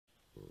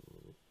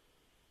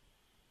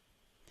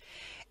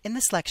In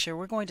this lecture,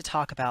 we're going to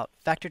talk about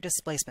vector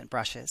displacement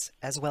brushes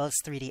as well as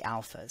 3D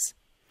alphas.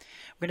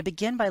 We're going to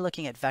begin by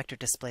looking at vector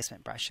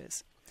displacement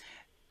brushes.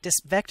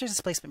 Vector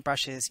displacement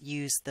brushes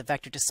use the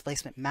vector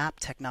displacement map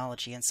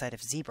technology inside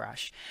of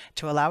Zbrush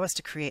to allow us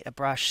to create a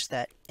brush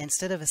that,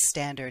 instead of a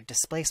standard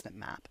displacement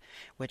map,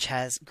 which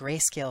has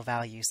grayscale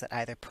values that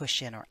either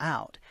push in or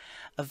out,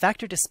 a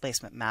vector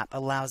displacement map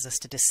allows us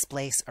to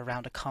displace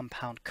around a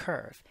compound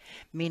curve,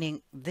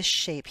 meaning this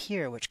shape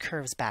here, which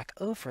curves back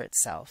over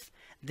itself,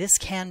 this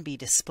can be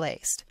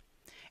displaced.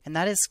 And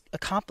that is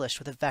accomplished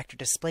with a vector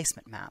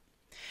displacement map.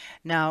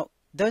 Now,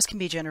 those can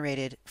be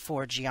generated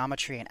for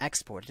geometry and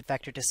exported.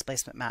 Vector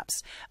displacement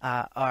maps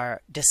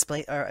are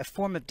a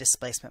form of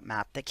displacement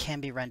map that can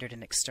be rendered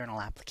in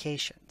external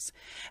applications.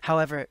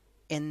 However,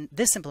 in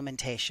this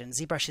implementation,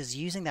 Zbrush is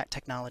using that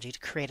technology to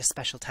create a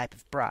special type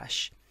of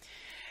brush.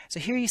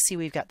 So here you see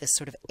we've got this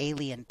sort of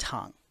alien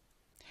tongue.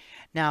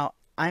 Now,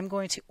 I'm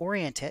going to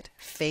orient it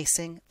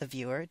facing the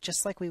viewer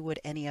just like we would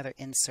any other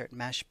insert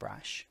mesh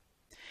brush.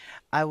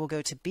 I will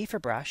go to B for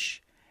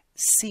brush,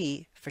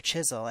 C for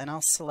chisel, and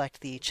I'll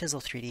select the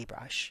chisel 3D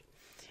brush.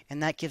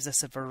 And that gives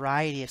us a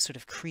variety of sort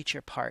of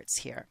creature parts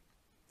here.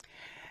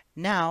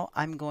 Now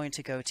I'm going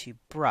to go to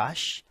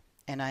brush,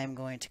 and I am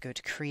going to go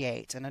to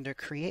create. And under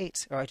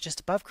create, or just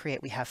above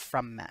create, we have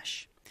from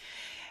mesh.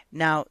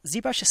 Now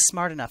Zbrush is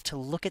smart enough to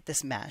look at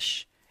this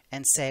mesh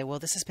and say, well,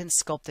 this has been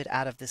sculpted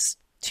out of this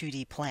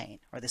 2D plane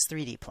or this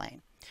 3D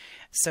plane.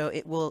 So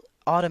it will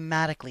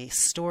automatically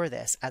store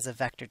this as a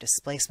vector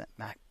displacement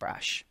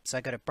brush. So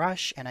I go to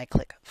brush and I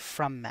click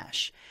from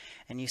mesh,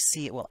 and you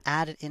see it will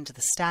add it into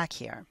the stack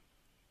here.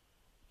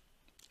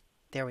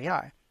 There we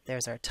are.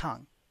 There's our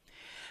tongue.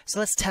 So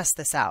let's test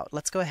this out.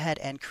 Let's go ahead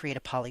and create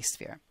a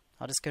polysphere.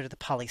 I'll just go to the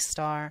poly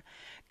star,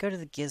 go to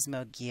the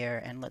gizmo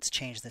gear, and let's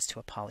change this to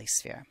a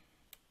polysphere.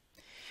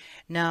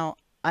 Now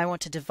I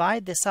want to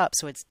divide this up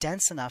so it's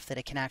dense enough that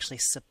it can actually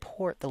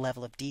support the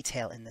level of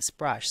detail in this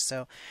brush.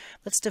 So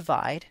let's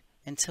divide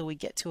until we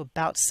get to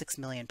about 6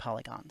 million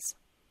polygons.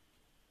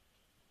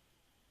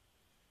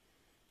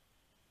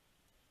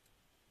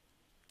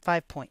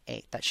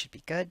 5.8, that should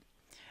be good.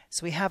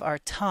 So we have our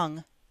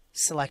tongue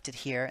selected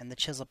here in the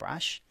chisel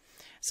brush.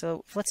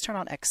 So let's turn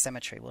on X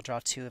symmetry. We'll draw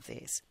 2 of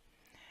these.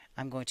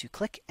 I'm going to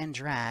click and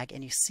drag,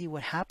 and you see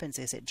what happens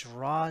is it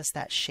draws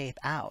that shape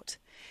out.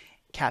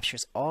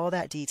 Captures all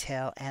that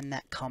detail and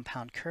that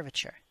compound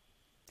curvature.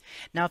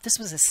 Now, if this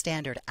was a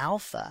standard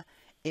alpha,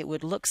 it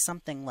would look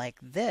something like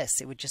this.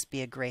 It would just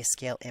be a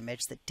grayscale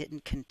image that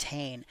didn't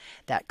contain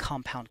that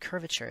compound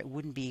curvature. It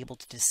wouldn't be able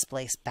to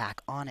displace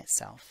back on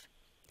itself.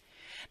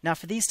 Now,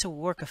 for these to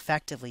work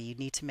effectively, you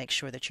need to make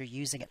sure that you're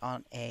using it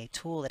on a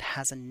tool that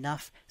has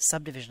enough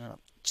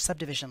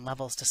subdivision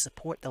levels to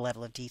support the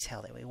level of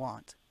detail that we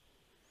want.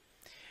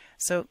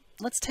 So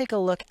let's take a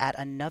look at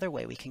another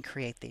way we can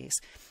create these.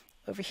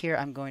 Over here,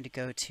 I'm going to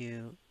go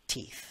to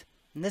teeth.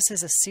 And this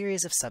is a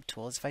series of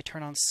subtools. If I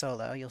turn on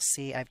solo, you'll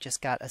see I've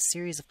just got a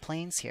series of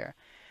planes here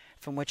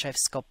from which I've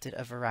sculpted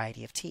a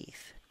variety of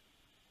teeth.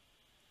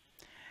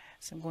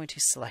 So I'm going to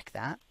select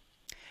that.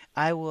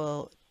 I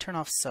will turn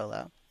off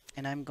solo,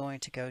 and I'm going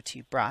to go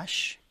to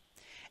brush.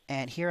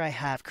 And here I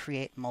have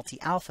create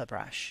multi-alpha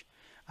brush.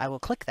 I will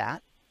click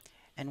that,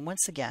 and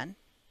once again,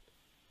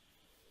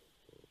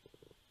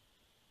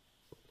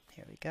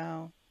 here we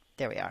go.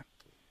 There we are.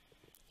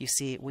 You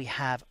see we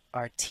have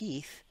our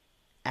teeth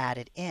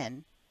added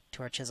in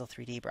to our chisel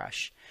 3D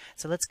brush.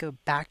 So let's go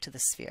back to the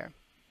sphere.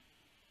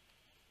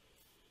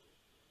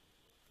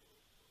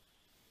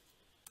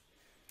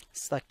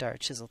 Select our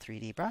chisel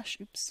 3D brush.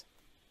 Oops.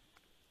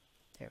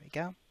 There we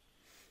go.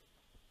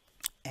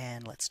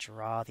 And let's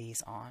draw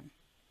these on.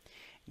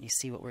 And you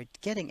see what we're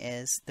getting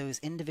is those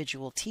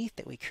individual teeth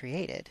that we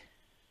created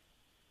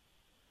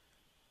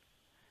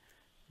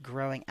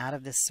growing out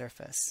of this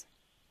surface.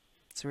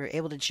 So we were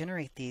able to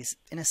generate these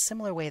in a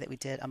similar way that we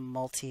did a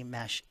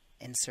multi-mesh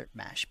insert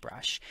mesh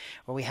brush,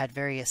 where we had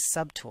various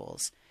subtools,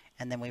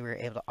 and then we were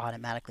able to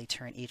automatically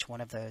turn each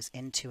one of those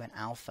into an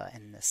alpha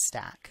in this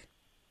stack.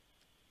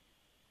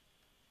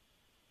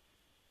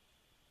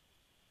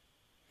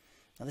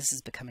 Now this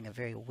is becoming a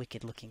very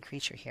wicked looking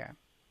creature here.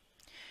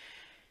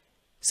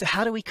 So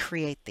how do we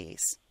create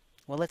these?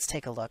 Well, let's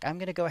take a look. I'm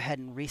going to go ahead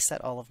and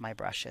reset all of my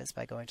brushes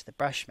by going to the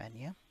brush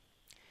menu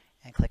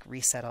and click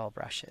reset all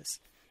brushes.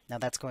 Now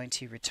that's going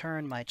to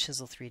return my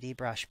chisel 3D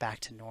brush back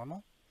to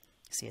normal.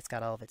 See, it's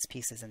got all of its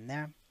pieces in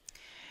there.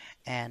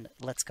 And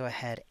let's go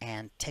ahead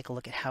and take a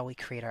look at how we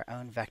create our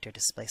own vector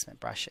displacement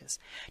brushes.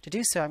 To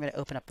do so, I'm going to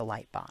open up the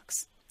light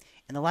box.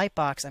 In the light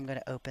box, I'm going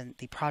to open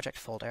the project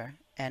folder,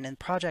 and in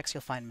projects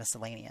you'll find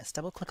miscellaneous.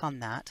 Double click on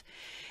that,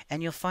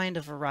 and you'll find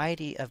a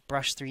variety of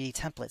brush 3D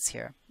templates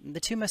here. The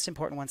 2 most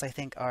important ones I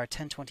think are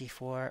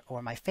 1024,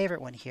 or my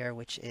favorite one here,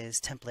 which is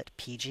template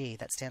PG.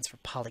 That stands for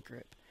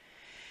polygroup.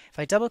 If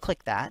I double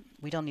click that,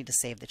 we don't need to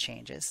save the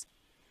changes.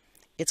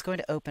 It's going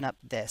to open up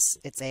this.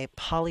 It's a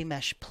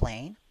polymesh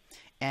plane,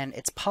 and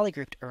it's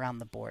polygrouped around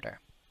the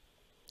border.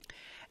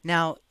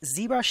 Now,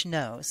 Zbrush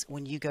knows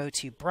when you go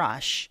to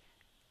brush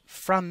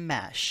from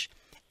mesh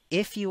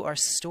if you are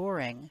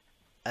storing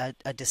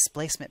a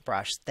displacement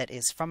brush that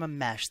is from a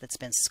mesh that's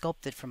been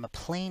sculpted from a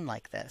plane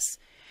like this,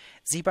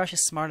 ZBrush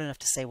is smart enough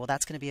to say, well,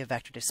 that's going to be a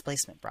vector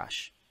displacement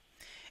brush.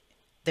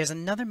 There's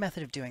another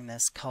method of doing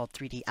this called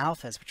 3D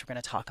alphas, which we're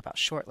going to talk about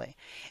shortly.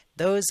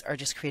 Those are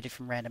just created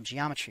from random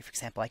geometry. For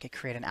example, I could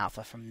create an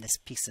alpha from this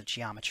piece of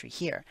geometry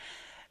here.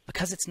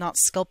 Because it's not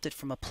sculpted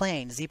from a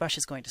plane, ZBrush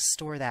is going to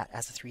store that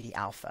as a 3D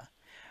alpha,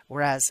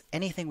 whereas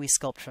anything we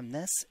sculpt from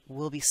this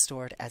will be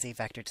stored as a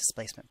vector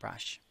displacement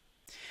brush.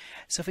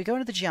 So if we go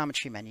into the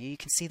geometry menu, you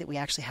can see that we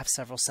actually have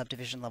several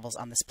subdivision levels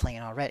on this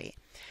plane already.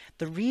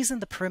 The reason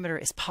the perimeter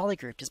is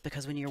polygrouped is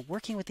because when you're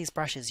working with these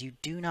brushes, you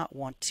do not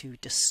want to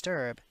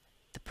disturb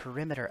the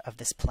perimeter of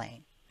this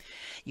plane.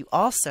 You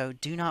also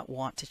do not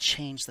want to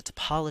change the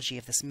topology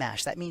of this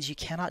mesh. That means you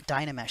cannot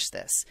dynamesh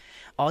this.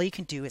 All you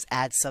can do is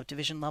add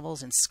subdivision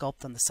levels and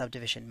sculpt on the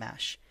subdivision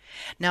mesh.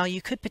 Now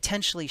you could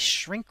potentially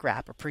shrink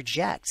wrap or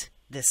project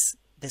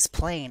this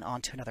plane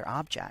onto another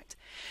object.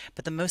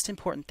 But the most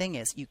important thing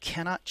is you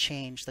cannot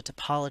change the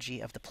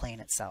topology of the plane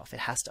itself.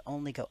 It has to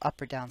only go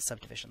up or down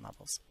subdivision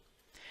levels.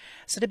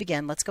 So to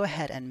begin, let's go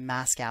ahead and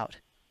mask out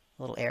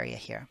a little area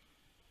here.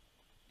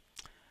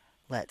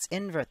 Let's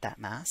invert that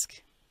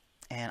mask,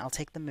 and I'll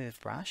take the move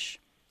brush,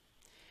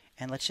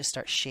 and let's just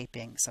start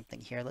shaping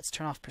something here. Let's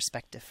turn off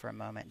perspective for a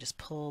moment. Just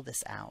pull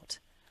this out.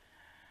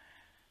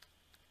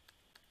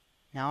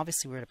 Now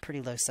obviously we're at a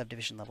pretty low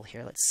subdivision level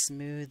here. Let's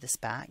smooth this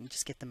back and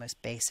just get the most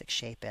basic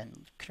shape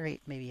in.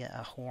 Create maybe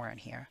a horn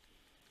here.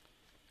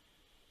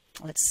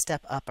 Let's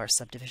step up our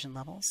subdivision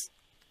levels.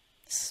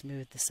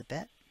 Smooth this a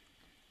bit.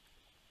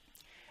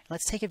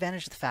 Let's take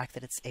advantage of the fact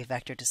that it's a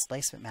vector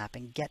displacement map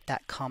and get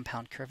that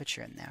compound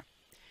curvature in there.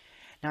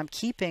 Now I'm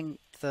keeping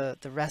the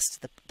rest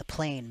of the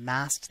plane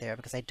masked there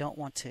because I don't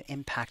want to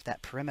impact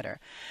that perimeter.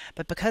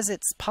 But because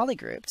it's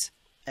polygrouped,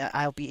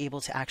 I'll be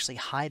able to actually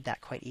hide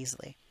that quite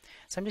easily.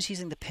 So I'm just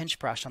using the pinch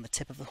brush on the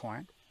tip of the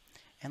horn.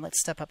 And let's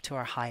step up to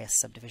our highest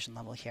subdivision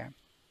level here.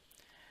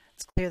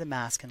 Let's clear the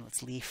mask and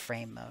let's leave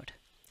frame mode.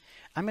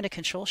 I'm going to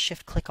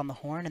Control-Shift-Click on the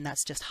horn, and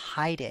that's just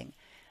hiding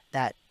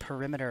that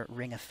perimeter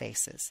ring of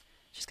faces.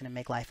 Just going to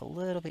make life a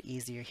little bit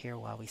easier here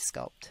while we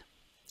sculpt.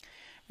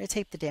 I'm going to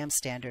take the damn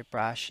standard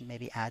brush and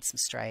maybe add some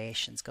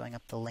striations going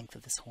up the length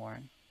of this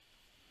horn.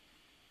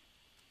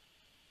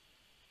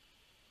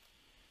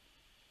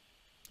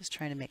 Just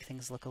trying to make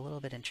things look a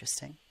little bit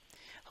interesting.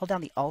 Hold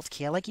down the Alt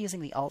key. I like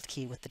using the Alt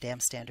key with the damn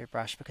standard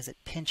brush because it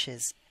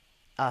pinches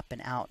up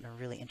and out in a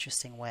really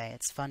interesting way.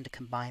 It's fun to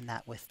combine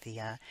that with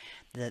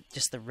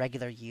just the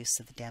regular use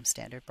of the damn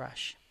standard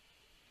brush.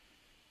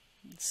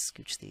 Let's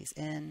scooch these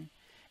in.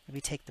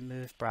 Maybe take the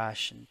move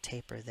brush and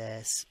taper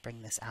this,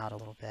 bring this out a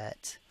little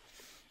bit.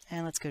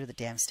 And let's go to the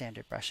damn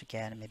standard brush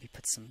again and maybe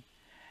put some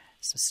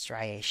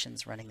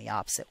striations running the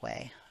opposite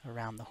way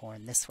around the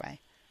horn this way.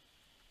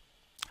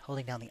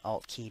 Holding down the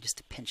Alt key just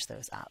to pinch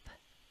those up.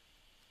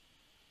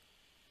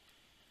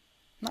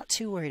 I'm not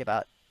too worried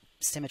about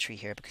symmetry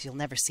here because you'll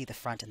never see the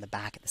front and the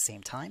back at the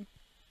same time.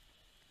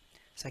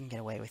 So I can get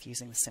away with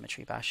using the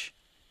symmetry brush.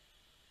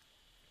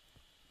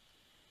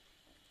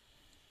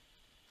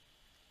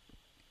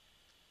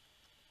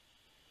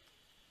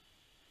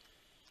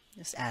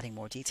 Just adding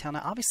more detail.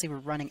 Now obviously we're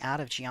running out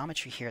of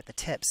geometry here at the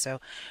tip,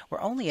 so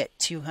we're only at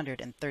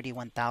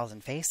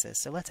 231,000 faces,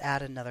 so let's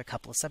add another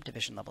couple of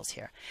subdivision levels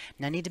here.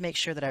 Now I need to make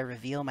sure that I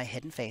reveal my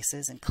hidden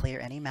faces and clear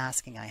any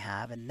masking I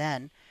have, and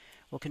then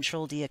we'll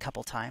Control-D a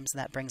couple times, and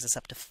that brings us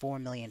up to 4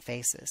 million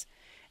faces.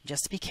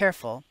 Just to be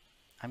careful,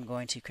 I'm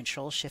going to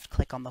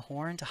Control-Shift-Click on the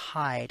horn to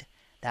hide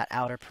that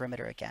outer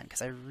perimeter again,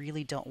 because I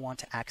really don't want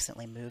to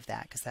accidentally move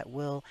that, because that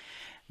will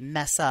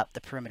mess up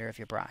the perimeter of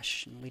your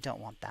brush, and we don't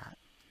want that.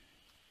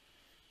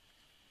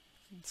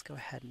 Let's go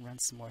ahead and run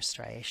some more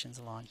striations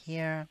along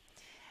here,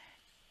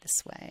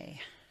 this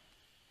way.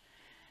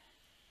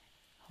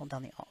 Hold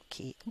down the Alt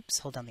key,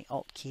 hold down the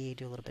Alt key,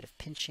 do a little bit of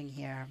pinching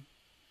here.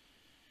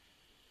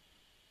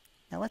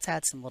 Now let's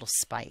add some little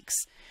spikes.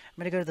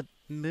 I'm going to go to the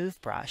Move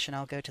brush, and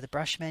I'll go to the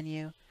Brush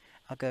menu,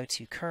 I'll go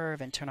to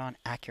Curve, and turn on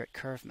Accurate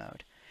Curve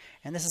mode.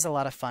 And this is a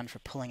lot of fun for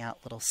pulling out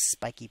little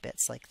spiky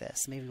bits like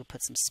this. Maybe we'll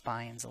put some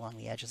spines along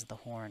the edges of the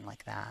horn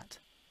like that.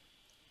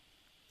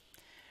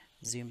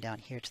 Zoom down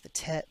here to the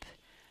tip,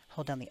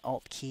 hold down the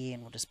Alt key,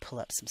 and we'll just pull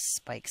up some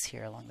spikes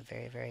here along the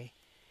very, very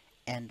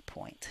end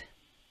point.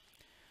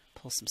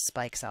 Pull some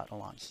spikes out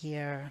along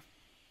here.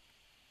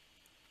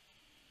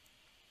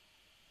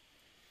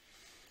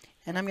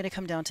 And I'm going to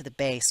come down to the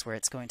base where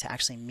it's going to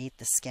actually meet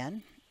the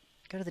skin.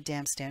 Go to the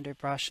damn standard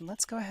brush, and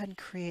let's go ahead and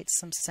create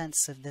some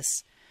sense of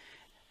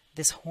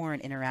this horn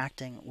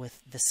interacting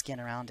with the skin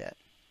around it.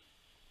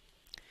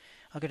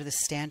 I'll go to the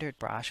standard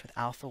brush with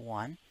Alpha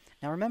 1.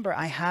 Now remember,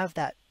 I have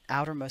that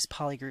outermost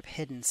polygroup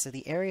hidden, so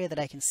the area that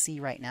I can see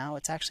right now,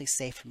 it's actually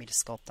safe for me to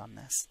sculpt on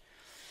this.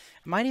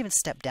 I might even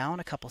step down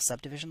a couple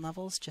subdivision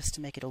levels just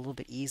to make it a little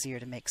bit easier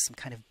to make some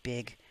kind of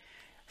big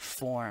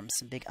forms,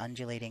 some big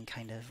undulating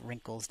kind of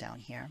wrinkles down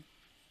here.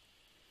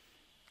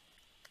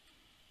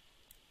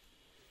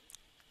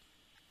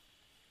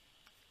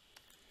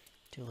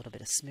 Do a little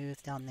bit of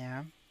smooth down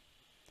there.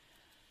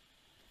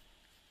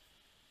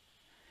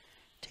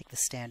 take the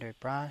standard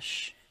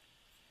brush,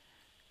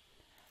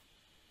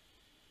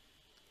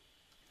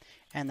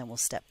 and then we'll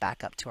step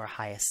back up to our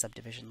highest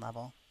subdivision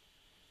level.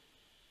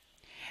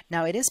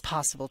 Now it is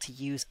possible to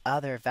use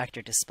other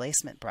vector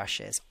displacement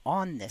brushes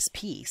on this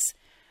piece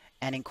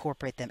and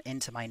incorporate them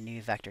into my new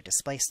vector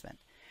displacement.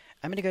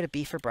 I'm going to go to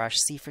B for brush,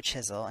 C for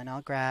chisel, and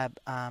I'll grab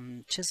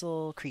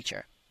chisel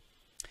creature.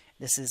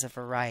 This is a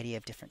variety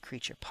of different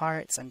creature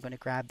parts. I'm going to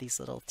grab these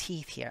little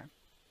teeth here.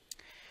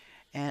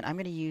 And I'm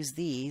going to use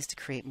these to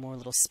create more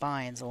little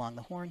spines along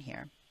the horn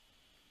here.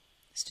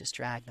 Let's just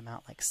drag them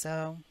out like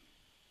so.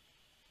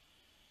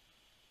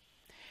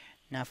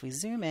 Now if we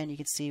zoom in, you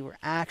can see we're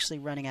actually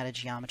running out of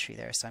geometry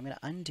there. So I'm going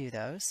to undo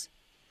those.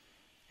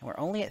 And we're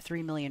only at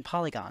 3 million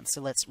polygons.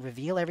 So let's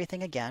reveal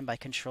everything again by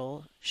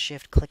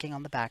Control-Shift-clicking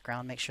on the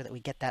background. Make sure that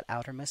we get that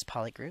outermost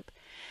polygroup.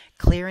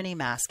 Clear any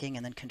masking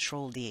and then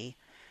Control-D.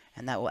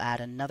 And that will add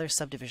another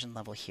subdivision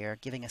level here,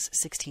 giving us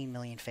 16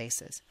 million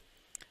faces.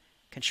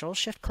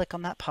 Control-Shift-click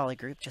on that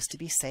polygroup just to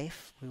be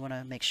safe. We want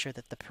to make sure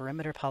that the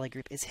perimeter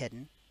polygroup is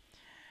hidden.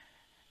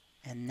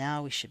 And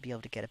now we should be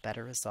able to get a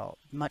better result.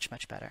 Much,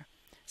 much better.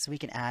 So we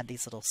can add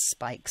these little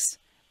spikes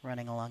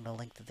running along the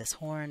length of this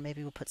horn.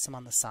 Maybe we'll put some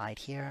on the side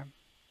here.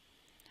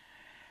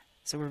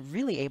 So we're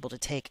really able to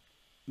take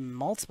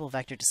multiple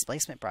vector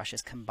displacement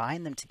brushes,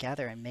 combine them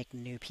together, and make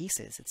new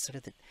pieces. It's sort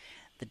of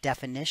the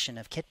definition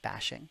of kit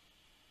bashing.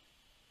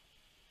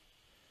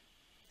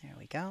 There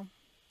we go.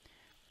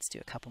 Let's do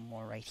a couple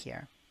more right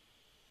here.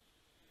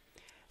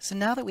 So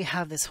now that we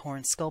have this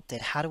horn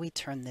sculpted, how do we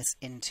turn this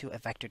into a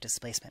vector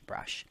displacement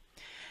brush?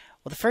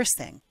 Well, the first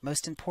thing,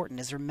 most important,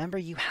 is remember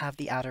you have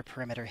the outer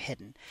perimeter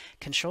hidden.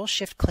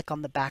 Control-Shift-click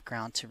on the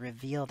background to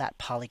reveal that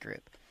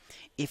polygroup.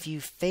 If you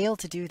fail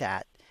to do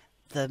that,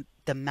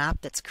 the map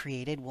that's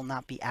created will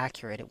not be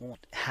accurate. It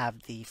won't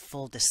have the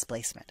full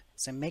displacement.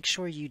 So make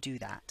sure you do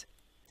that.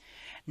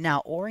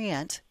 Now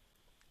orient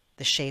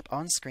the shape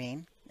on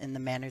screen in the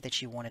manner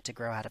that you want it to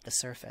grow out of the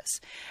surface.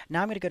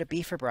 Now I'm going to go to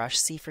B for brush,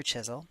 C for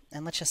chisel,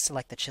 and let's just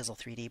select the Chisel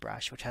 3D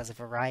brush, which has a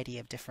variety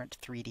of different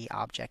 3D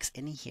objects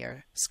in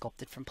here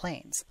sculpted from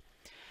planes.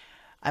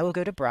 I will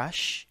go to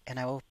brush and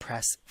I will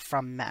press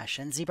from mesh,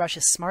 and Zbrush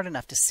is smart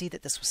enough to see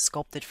that this was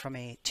sculpted from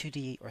a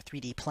 2D or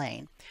 3D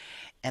plane,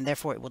 and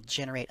therefore it will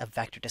generate a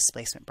vector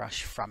displacement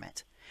brush from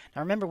it.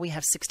 Now remember, we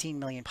have 16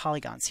 million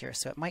polygons here,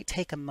 so it might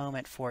take a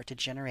moment for it to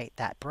generate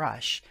that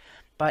brush,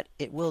 but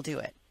it will do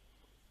it.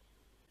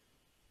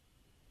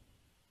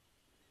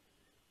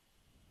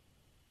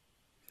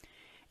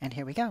 And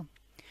here we go.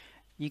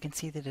 You can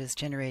see that it has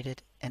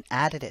generated and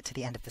added it to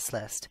the end of this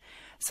list.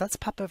 So let's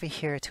pop over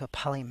here to a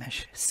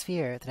polymesh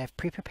sphere that I've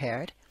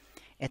pre-prepared.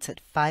 It's at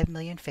 5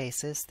 million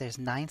faces. There's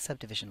 9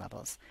 subdivision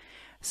levels.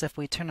 So if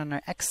we turn on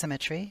our X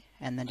symmetry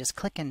and then just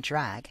click and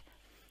drag,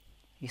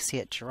 you see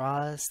it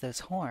draws those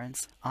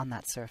horns on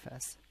that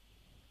surface.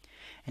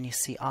 And you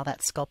see all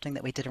that sculpting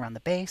that we did around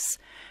the base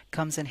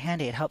comes in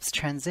handy. It helps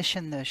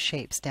transition those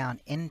shapes down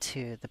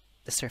into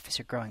the surface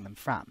you're growing them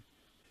from.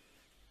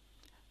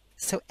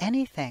 So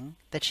anything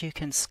that you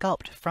can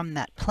sculpt from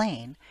that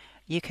plane,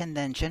 you can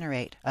then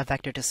generate a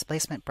vector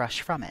displacement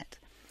brush from it.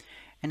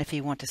 And if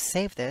you want to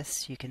save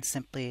this, you can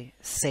simply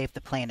save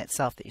the plane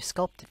itself that you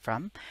sculpted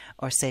from,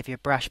 or save your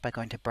brush by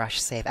going to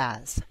Brush, Save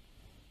As.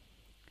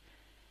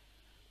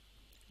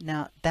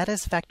 Now that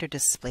is vector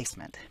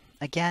displacement.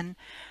 Again,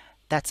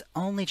 that's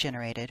only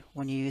generated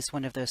when you use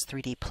one of those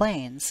 3D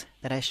planes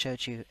that I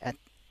showed you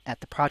at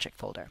the project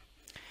folder.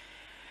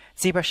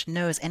 Zbrush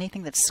knows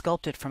anything that's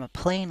sculpted from a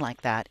plane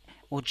like that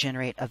will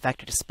generate a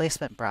vector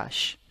displacement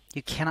brush.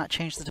 You cannot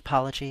change the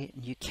topology,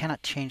 and you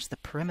cannot change the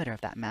perimeter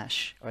of that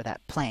mesh or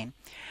that plane.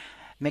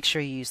 Make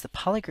sure you use the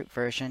polygroup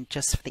version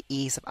just for the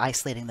ease of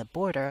isolating the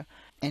border,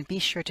 and be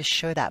sure to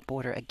show that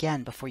border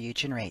again before you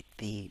generate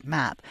the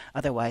map.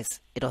 Otherwise,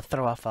 it'll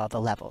throw off all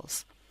the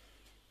levels.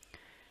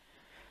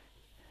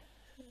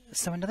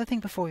 So another thing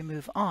before we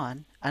move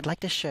on, I'd like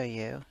to show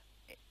you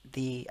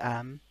the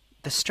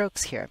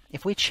strokes here.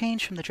 If we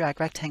change from the drag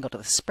rectangle to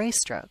the spray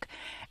stroke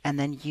and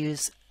then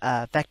use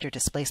a vector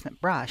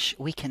displacement brush,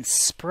 we can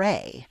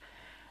spray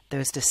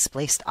those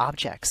displaced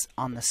objects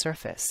on the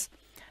surface.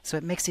 So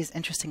it makes these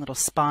interesting little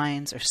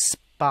spines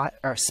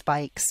or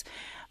spikes.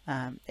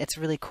 It's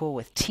really cool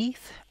with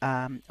teeth,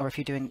 or if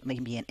you're doing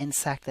maybe an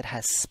insect that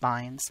has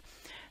spines.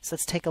 So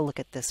let's take a look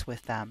at this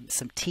with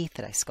some teeth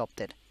that I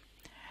sculpted.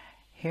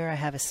 Here I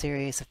have a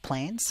series of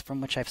planes from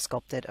which I've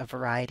sculpted a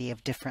variety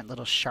of different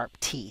little sharp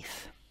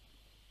teeth.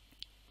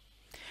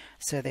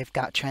 So they've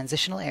got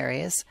transitional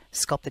areas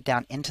sculpted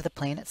down into the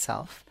plane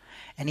itself,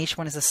 and each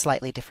one is a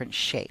slightly different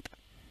shape.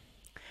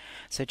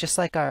 So just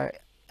like our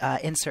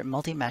Insert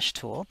Multi-Mesh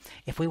tool,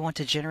 if we want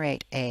to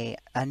generate a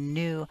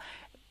new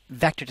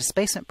vector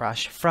displacement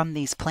brush from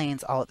these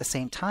planes all at the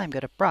same time, go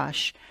to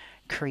Brush,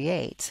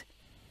 Create.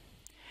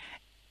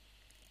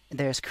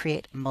 There's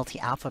Create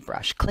Multi-Alpha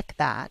Brush. Click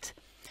that.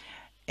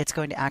 It's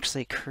going to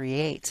actually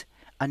create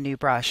a new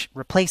brush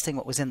replacing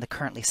what was in the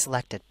currently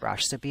selected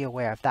brush, so be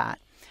aware of that.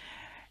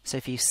 So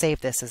if you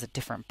save this as a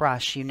different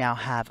brush, you now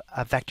have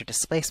a vector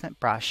displacement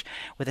brush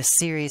with a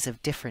series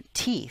of different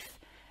teeth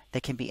they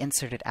can be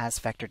inserted as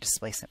vector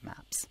displacement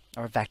maps,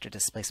 or vector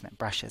displacement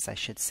brushes, I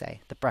should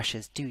say. The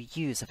brushes do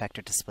use a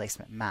vector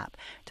displacement map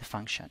to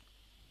function.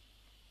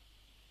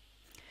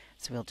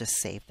 So we'll just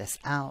save this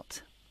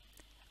out,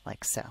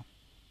 like so.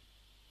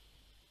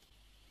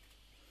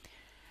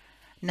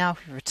 Now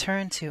if we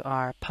return to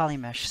our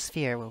polymesh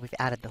sphere where we've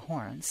added the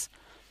horns,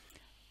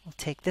 we'll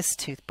take this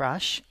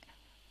toothbrush.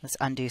 Let's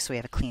undo so we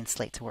have a clean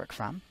slate to work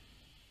from.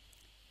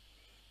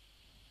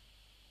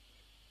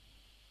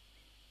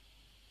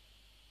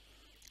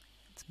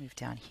 Let's move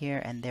down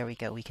here, and there we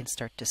go. We can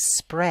start to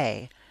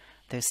spray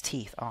those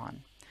teeth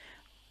on,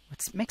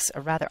 which makes a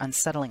rather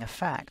unsettling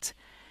effect.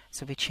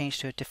 So if we change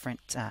to a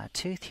different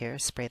tooth here,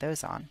 spray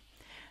those on.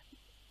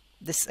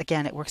 This,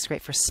 again, it works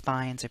great for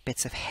spines or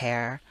bits of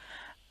hair.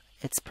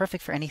 It's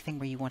perfect for anything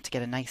where you want to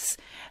get a nice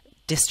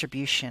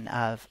distribution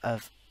of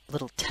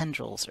little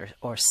tendrils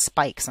or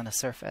spikes on a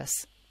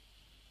surface.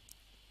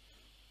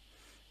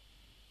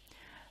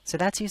 So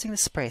that's using the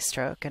spray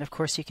stroke, and of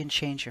course you can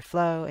change your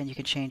flow and you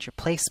can change your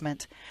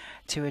placement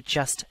to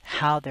adjust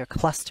how they're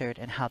clustered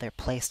and how they're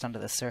placed onto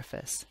the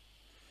surface.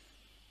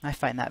 I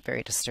find that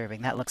very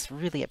disturbing. That looks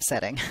really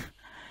upsetting.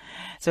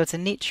 So it's a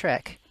neat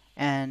trick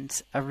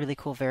and a really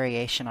cool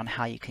variation on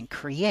how you can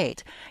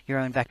create your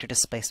own vector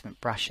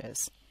displacement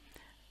brushes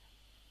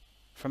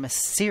from a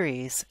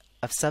series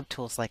of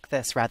subtools like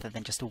this rather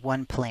than just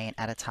one plane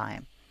at a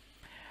time.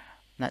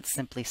 And that's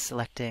simply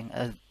selecting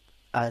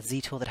a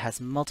Z tool that has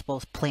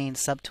multiple plane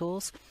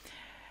subtools.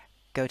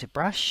 Go to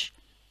Brush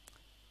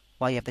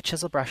while you have the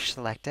chisel brush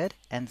selected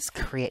and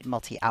create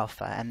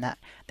multi-alpha, and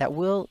that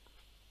will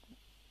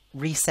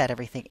reset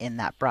everything in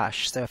that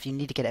brush. So if you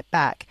need to get it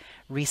back,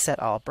 reset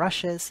all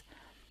brushes.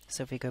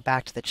 So if we go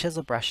back to the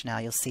chisel brush now,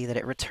 you'll see that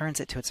it returns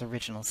it to its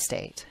original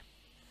state.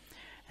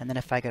 And then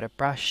if I go to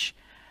Brush,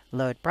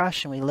 Load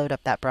Brush, and we load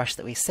up that brush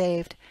that we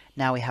saved,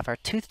 now we have our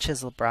tooth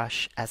chisel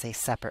brush as a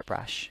separate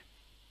brush.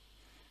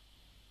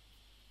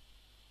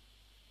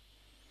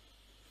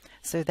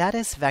 So that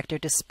is vector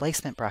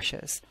displacement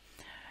brushes.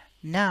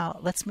 Now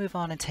let's move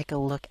on and take a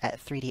look at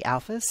 3D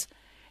alphas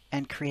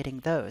and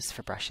creating those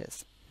for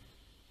brushes.